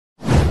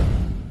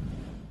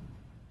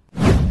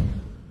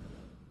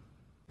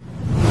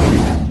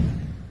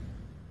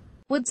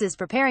Woods is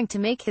preparing to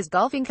make his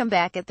golfing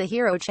comeback at the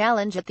Hero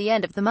Challenge at the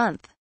end of the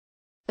month.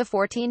 The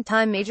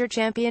 14-time major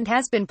champion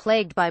has been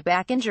plagued by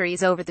back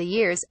injuries over the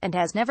years, and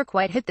has never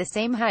quite hit the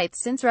same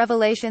heights since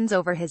revelations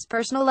over his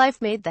personal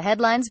life made the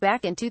headlines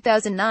back in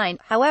 2009.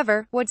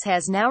 However, Woods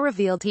has now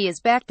revealed he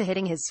is back to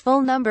hitting his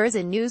full numbers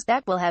in news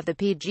that will have the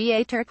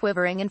PGA Tour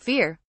quivering in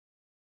fear.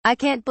 "I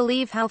can't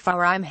believe how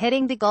far I'm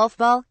hitting the golf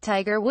ball,"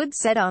 Tiger Woods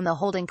said on the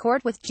Holding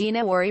Court with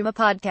Gina Warima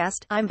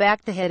podcast. "I'm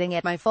back to hitting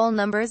at my full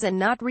numbers and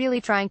not really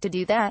trying to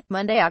do that."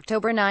 Monday,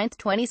 October 9,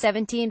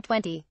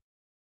 2017.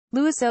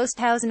 Louis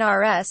Oosthuizen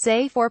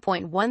RSA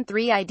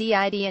 4.13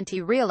 I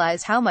didn't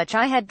realize how much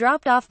I had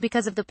dropped off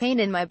because of the pain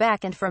in my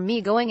back and from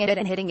me going at it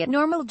and hitting it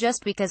normal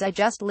just because I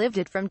just lived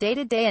it from day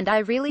to day and I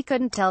really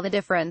couldn't tell the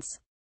difference.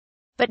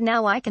 But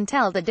now I can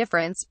tell the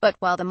difference." But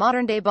while the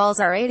modern-day balls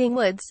are aiding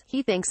Woods,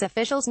 he thinks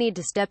officials need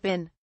to step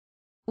in.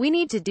 "We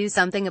need to do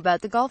something about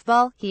the golf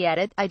ball," he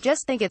added. "I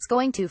just think it's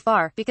going too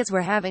far, because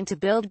we're having to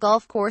build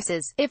golf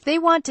courses. If they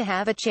want to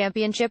have a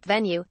championship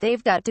venue,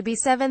 they've got to be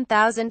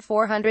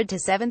 7,400 to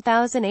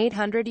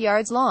 7,800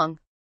 yards long.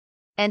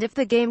 And if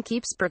the game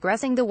keeps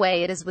progressing the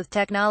way it is with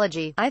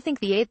technology, I think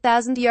the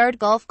 8,000-yard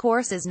golf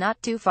course is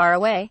not too far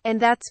away, and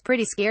that's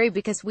pretty scary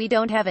because we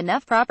don't have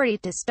enough property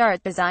to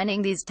start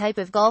designing these type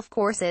of golf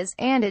courses,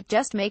 and it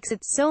just makes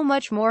it so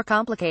much more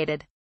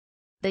complicated."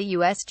 The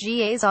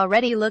USGA's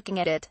already looking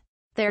at it.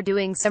 They're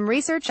doing some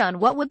research on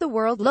what would the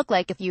world look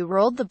like if you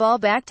rolled the ball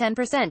back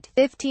 10%,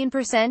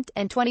 15%,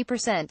 and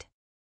 20%.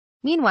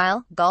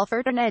 Meanwhile,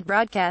 golfer and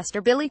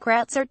broadcaster Billy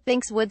Kratzert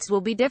thinks Woods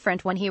will be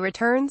different when he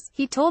returns.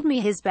 "He told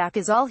me his back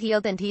is all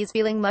healed and he's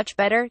feeling much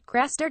better,"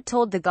 Kratzert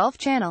told the Golf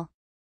Channel.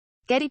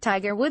 Getty.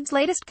 Tiger Woods'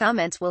 latest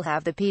comments will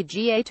have the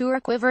PGA Tour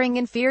quivering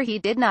in fear. "He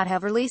did not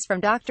have release from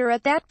doctor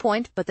at that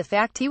point, but the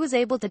fact he was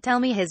able to tell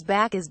me his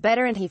back is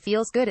better and he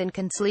feels good and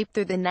can sleep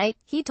through the night.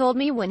 He told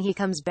me when he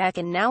comes back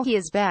and now he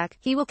is back.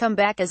 He will come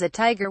back as a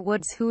Tiger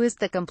Woods who is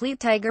the complete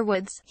Tiger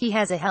Woods. He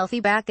has a healthy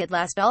back at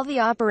last. All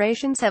the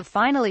operations have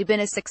finally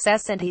been a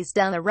success and he's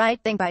done the right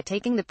thing by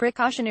taking the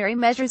precautionary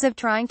measures of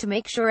trying to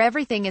make sure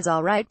everything is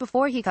alright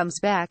before he comes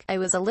back. I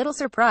was a little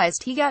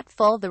surprised he got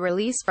the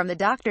release from the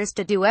doctors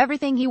to do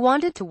everything he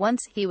wanted to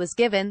once he was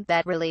given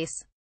that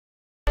release.